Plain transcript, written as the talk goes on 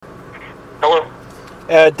Hello.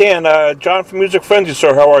 Dan, John from Music Frenzy,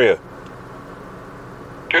 sir. How are you?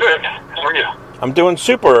 Good. How are you? I'm doing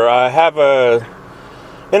super. I have a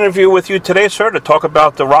interview with you today, sir, to talk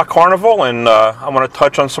about the Rock Carnival, and I want to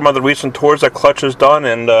touch on some of the recent tours that Clutch has done,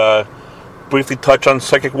 and briefly touch on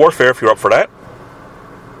Psychic Warfare, if you're up for that.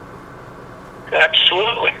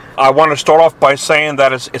 Absolutely. I want to start off by saying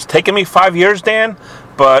that it's taken me 5 years, Dan,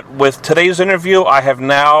 but with today's interview, I have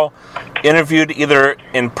now interviewed either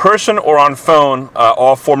in person or on phone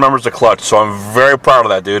all 4 members of Clutch, so I'm very proud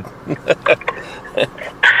of that, dude.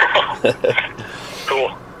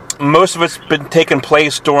 Cool. Most of it's been taking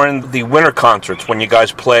place during the winter concerts when you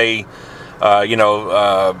guys play,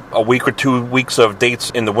 a week or 2 weeks of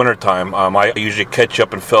dates in the wintertime. I usually catch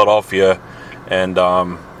up in Philadelphia, and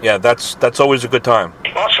that's always a good time.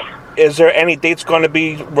 Awesome. Is there any dates going to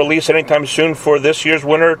be released anytime soon for this year's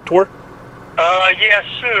winter tour? Yeah,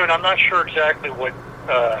 soon. I'm not sure exactly what,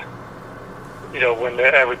 when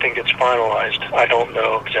everything gets finalized. I don't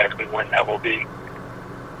know exactly when that will be,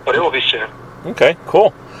 but it will be soon. Okay,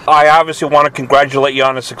 cool. I obviously want to congratulate you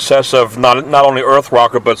on the success of not only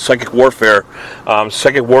Earthrocker, but Psychic Warfare.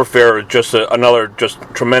 Psychic Warfare is just another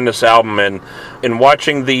tremendous album, and in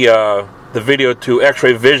watching the video to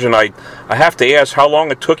X-Ray Vision, I have to ask how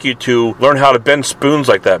long it took you to learn how to bend spoons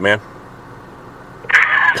like that, man.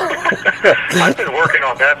 I've been working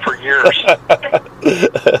on that for years.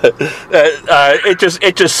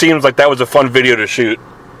 It just seems like that was a fun video to shoot.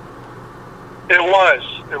 It was.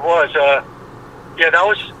 That was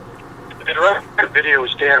the director of the video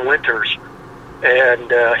was Dan Winters,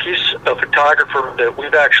 and he's a photographer that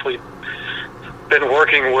we've actually been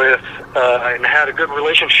working with and had a good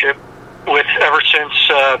relationship with ever since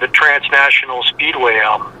the Transnational Speedway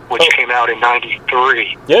album, which came out in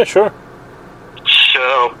 '93. Yeah, sure.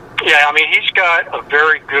 So, he's got a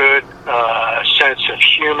very good sense of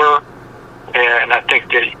humor, and I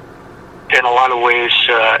think that in a lot of ways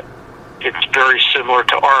it's very similar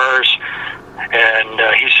to ours, and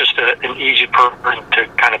he's just an easy person to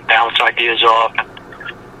kind of bounce ideas off.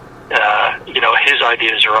 His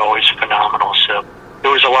ideas are always phenomenal, so it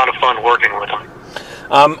was a lot of fun working with him.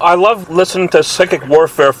 I love listening to Psychic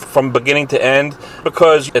Warfare from beginning to end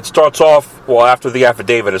because it starts off, after the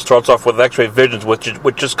Affidavit, it starts off with X-Ray Visions, which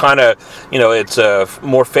is kind of, it's a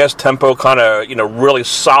more fast tempo, kind of, really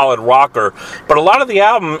solid rocker. But a lot of the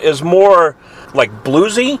album is more like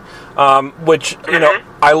bluesy, which,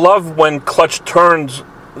 I love when Clutch turns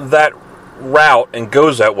that route and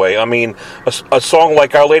goes that way. I mean, a song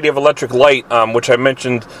like Our Lady of Electric Light, which I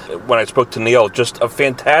mentioned when I spoke to Neil, just a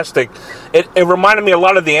fantastic. It reminded me a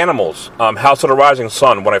lot of the Animals, House of the Rising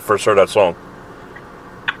Sun, when I first heard that song.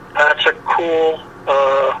 That's a cool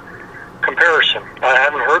comparison. I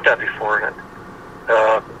haven't heard that before.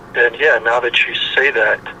 And yeah, now that you say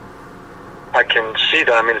that, I can see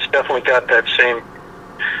that. I mean, it's definitely got that same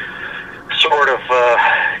sort of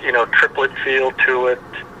triplet feel to it.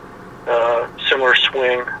 Similar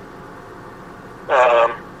swing.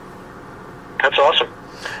 That's awesome.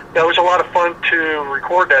 That was a lot of fun to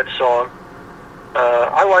record that song.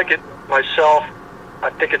 I like it myself. I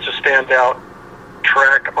think it's a standout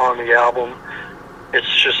track on the album. It's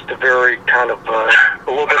just a very kind of a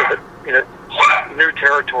little bit of new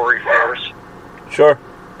territory for us. Sure.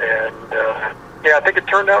 And I think it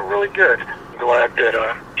turned out really good. I'm glad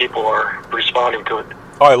that people are responding to it.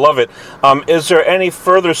 Oh, I love it. Is there any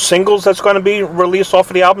further singles that's going to be released off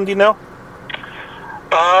of the album, do you know?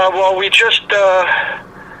 We just,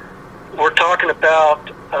 we're talking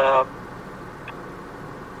about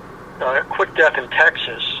Quick Death in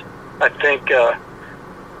Texas. I think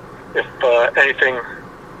if anything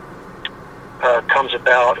comes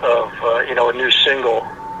about of, a new single,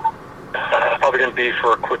 probably going to be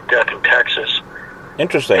for Quick Death in Texas.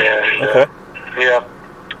 Interesting. And, okay.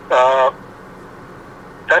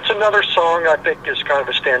 That's another song I think is kind of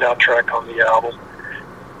a standout track on the album.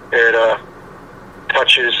 It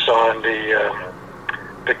touches on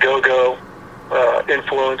the go-go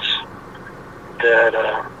influence that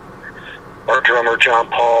our drummer John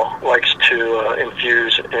Paul likes to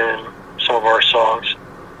infuse in some of our songs.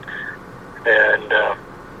 And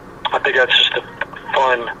I think that's just a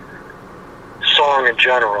fun song in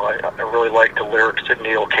general. I really like the lyrics that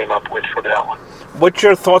Neil came up with for that one. What's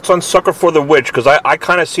your thoughts on Sucker for the Witch? Because I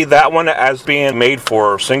kind of see that one as being made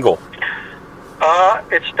for a single.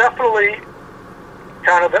 It's definitely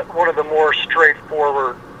kind of one of the more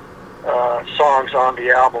straightforward songs on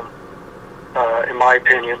the album, in my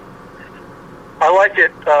opinion. I like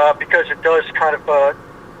it because it does kind of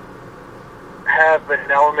have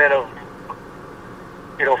an element of,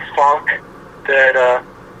 funk that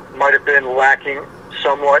might have been lacking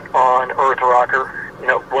somewhat on Earth Rocker. You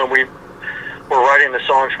know, when we were writing the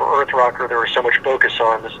songs for Earth Rocker, there was so much focus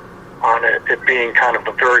on it being kind of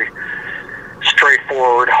a very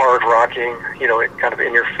straightforward, hard rocking, you know, kind of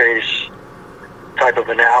in your face type of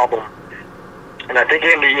an album. And I think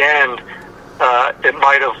in the end, it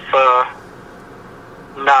might have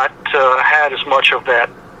not had as much of that,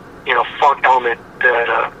 you know, funk element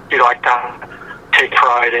that you know, I kind of take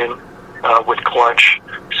pride in with Clutch.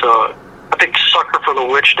 So I think Sucker for the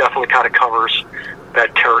Witch definitely kind of covers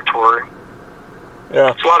that territory.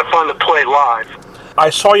 Yeah, it's a lot of fun to play live. I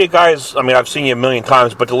saw you guys, I mean, I've seen you a million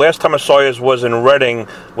times, but the last time I saw you was in Reading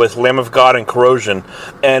with Lamb of God and Corrosion.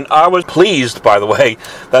 And I was pleased, by the way,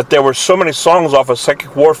 that there were so many songs off of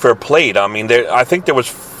Psychic Warfare played. I mean, I think there was,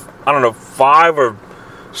 I don't know, 5 or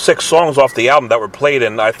 6 songs off the album that were played,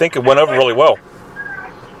 and I think it went over really well.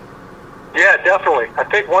 Yeah, definitely. I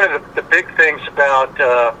think one of the big things about,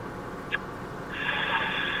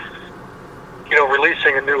 you know,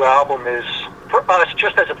 releasing a new album is, for us,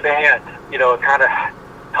 just as a band, you know, it kind of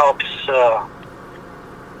helps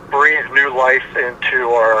breathe new life into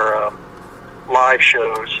our live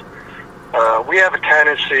shows. We have a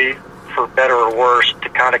tendency, for better or worse, to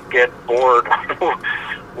kind of get bored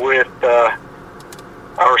with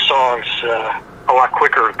our songs a lot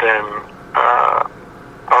quicker than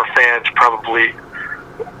our fans probably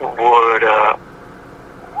would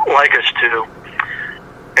like us to.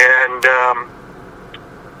 And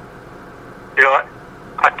you know,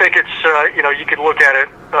 I think it's, you know, you could look at it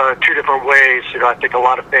 2 different ways. You know, I think a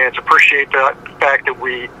lot of fans appreciate the fact that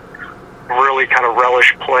we really kind of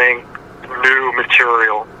relish playing new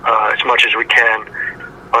material as much as we can.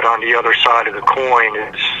 But on the other side of the coin,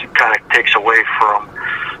 it kind of takes away from,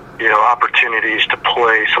 you know, opportunities to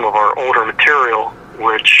play some of our older material,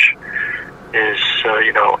 which is,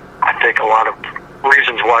 you know, I think a lot of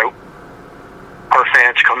reasons why our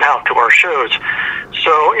fans come out to our shows.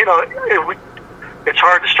 So, you know, it's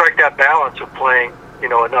hard to strike that balance of playing, you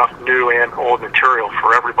know, enough new and old material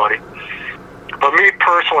for everybody. But me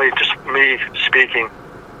personally, just me speaking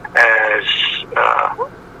as,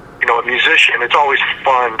 you know, a musician, it's always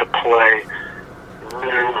fun to play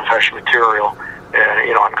new, fresh material. And,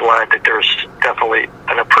 you know, I'm glad that there's definitely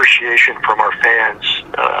an appreciation from our fans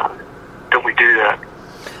that we do that.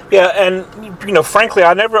 Yeah, and, you know, frankly,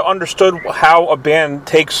 I never understood how a band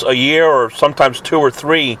takes a year or sometimes 2 or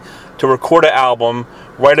 3 to record an album,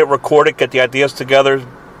 write it, record it, get the ideas together,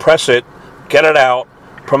 press it, get it out,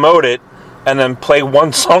 promote it, and then play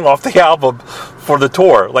one song off the album for the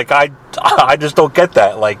tour. Like, I just don't get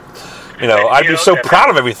that. Like, you know, I'd be so proud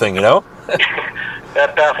of everything, you know?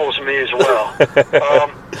 That baffles me as well.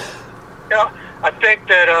 You know, I think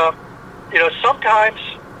that, you know, sometimes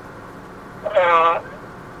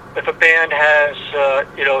if a band has,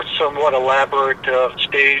 you know, somewhat elaborate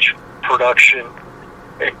stage production,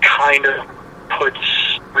 it kind of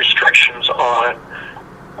puts restrictions on,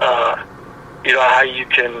 you know, how you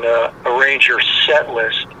can arrange your set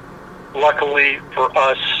list. Luckily for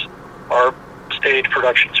us, our stage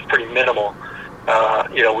production is pretty minimal.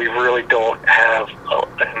 You know, we really don't have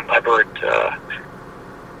an elaborate,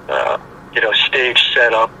 you know, stage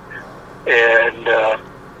setup, and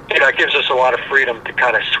you know, it gives us a lot of freedom to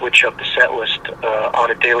kind of switch up the set list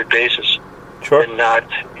on a daily basis, sure, and not,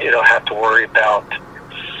 you know, have to worry about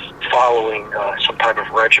following some type of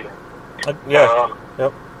regimen. Yeah.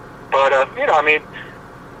 Yep. But you know, I mean,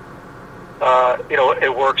 you know,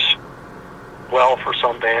 it works well for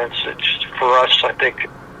some bands. It's just, for us, I think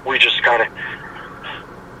we just kind of,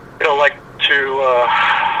 you know, like to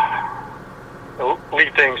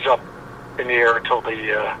leave things up in the air until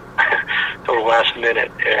the till the last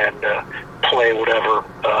minute and play whatever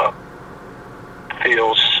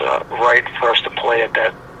feels right for us to play at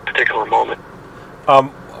that particular moment.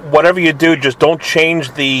 Whatever you do, just don't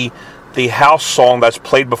change the house song that's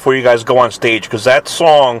played before you guys go on stage, because that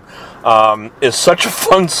song is such a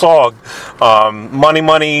fun song. Money,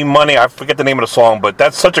 Money, Money. I forget the name of the song, but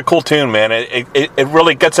that's such a cool tune, man. It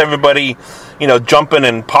really gets everybody, you know, jumping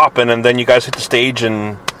and popping, and then you guys hit the stage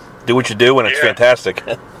and do what you do, and it's fantastic.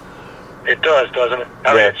 It does, doesn't it?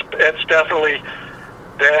 I mean, it's definitely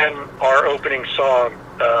been our opening song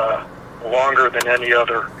longer than any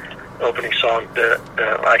other opening song that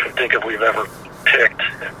I can think of we've ever picked.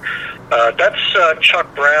 That's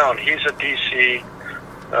Chuck Brown. He's a DC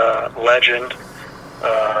legend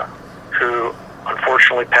who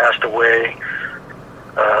unfortunately passed away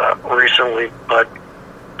recently, but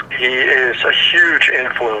he is a huge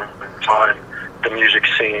influence on the music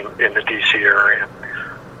scene in the DC area.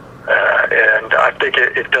 And I think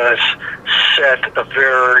it does set a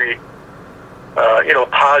very, you know,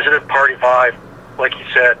 positive party vibe like you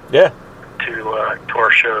said. Yeah. To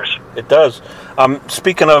our shows. It does.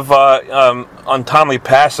 Speaking of untimely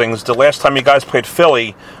passings, the last time you guys played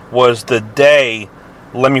Philly was the day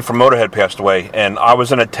Lemmy from Motorhead passed away, and I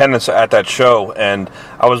was in attendance at that show, and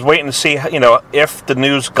I was waiting to see, if the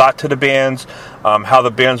news got to the bands, how the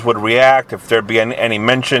bands would react, if there'd be any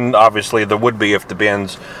mention. Obviously, there would be if the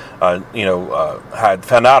bands, had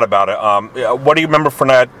found out about it. What do you remember from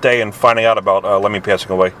that day and finding out about Lemmy passing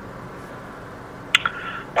away?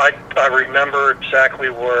 I remember exactly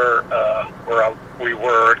where we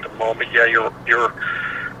were at the moment. Yeah, you're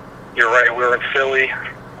right. We were in Philly.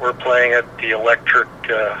 We're playing at the Electric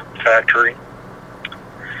Factory,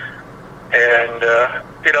 and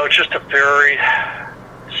it's just a very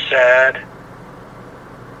sad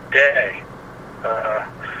day,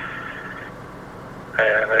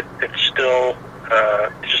 and it still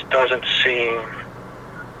just doesn't seem.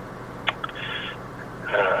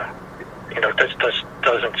 This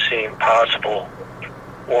doesn't seem possible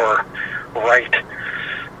or right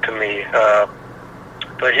to me.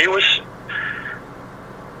 But he was,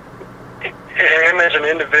 him as an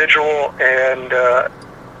individual and,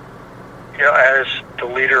 as the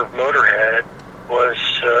leader of Motorhead, was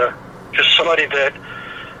just somebody that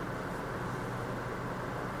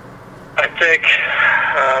I think,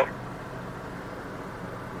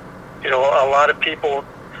 a lot of people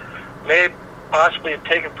may possibly have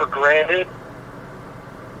taken for granted,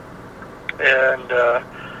 and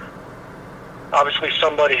obviously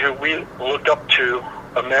somebody who we looked up to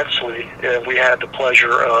immensely, and we had the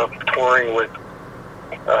pleasure of touring with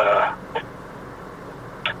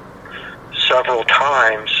several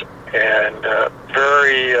times, and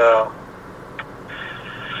very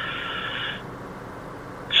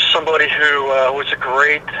somebody who was a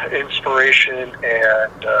great inspiration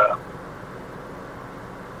and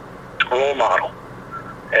role model.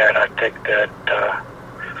 And I think that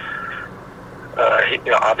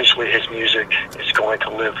obviously his music is going to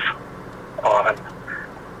live on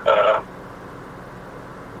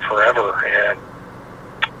forever, and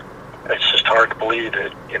it's just hard to believe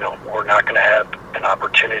that we're not going to have an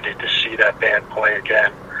opportunity to see that band play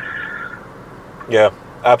again. Yeah,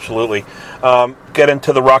 absolutely. Get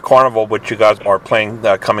into the Rock Carnival, which you guys are playing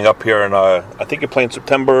coming up here, and I think you're playing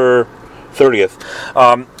September 30th.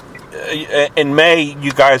 In May,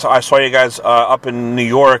 I saw you guys up in New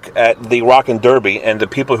York at the Rockin' Derby, and the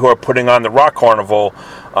people who are putting on the Rock Carnival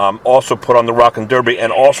also put on the Rockin' Derby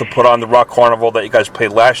and also put on the Rock Carnival that you guys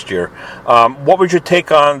played last year. What was your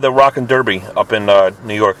take on the Rockin' Derby up in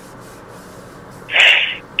New York?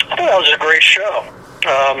 I thought that was a great show.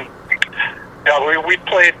 We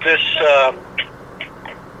played this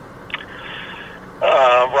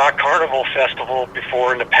Rock Carnival Festival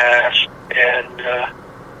before in the past, and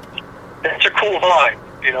it's a cool vibe.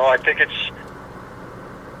 I think it's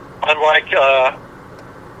unlike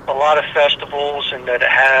a lot of festivals, in that it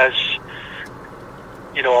has,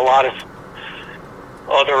 a lot of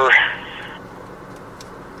other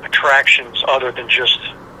attractions other than just,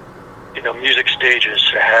 music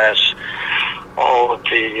stages. It has all of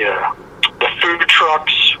the food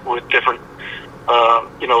trucks with different,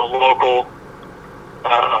 local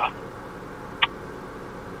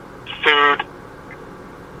food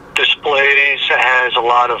displays. It has a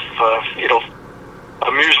lot of,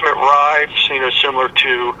 amusement rides, similar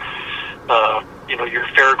to, your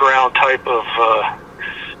fairground type of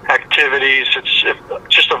activities. It's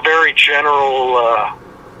just a very general,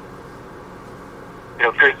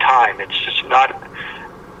 good time. It's just not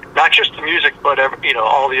just the music, but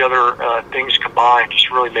all the other things combined just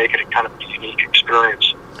really make it a kind of unique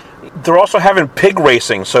experience. They're also having pig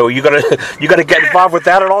racing, so you gotta get involved with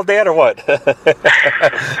that at all, Dan, or what?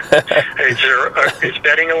 Is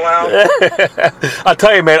betting allowed? I'll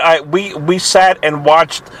tell you, man. We sat and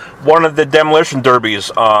watched one of the demolition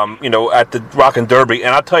derbies, at the Rockin' Derby,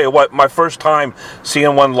 and I'll tell you what, my first time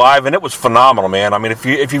seeing one live, and it was phenomenal, man. I mean, if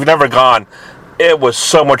you've never gone, it was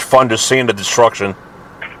so much fun just seeing the destruction.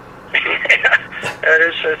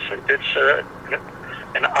 It's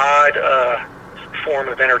an odd form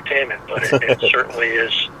of entertainment, but it certainly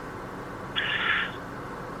is.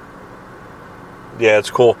 Yeah,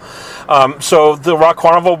 it's cool. So the Rock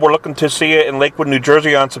Carnival, we're looking to see it in Lakewood, New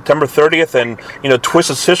Jersey on September 30th, and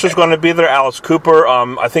Twisted Sister's going to be there, Alice Cooper.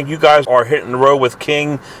 I think you guys are hitting the road with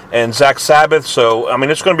King and Zach Sabbath, so I mean,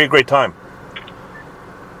 it's going to be a great time.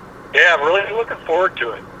 Yeah, I'm really looking forward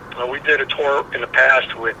to it. We did a tour in the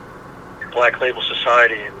past with Black Label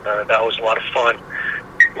Society, and that was a lot of fun.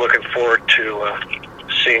 Looking forward to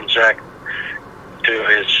seeing Zach do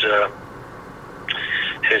his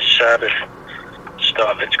Sabbath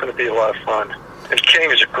stuff. It's going to be a lot of fun. And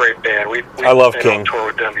King is a great band. I love been King. on tour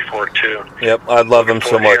with them before too. Yep, I love them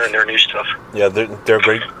so much. Hearing their new stuff. Yeah, they're a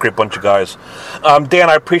great bunch of guys. Dan,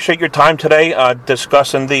 I appreciate your time today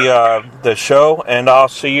discussing the show, and I'll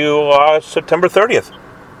see you September 30th.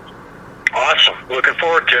 Awesome. Looking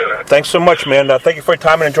forward to it. Thanks so much, man. Thank you for your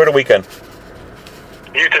time, and enjoy the weekend.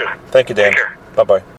 You too. Thank you, Dan. Take care. Bye-bye.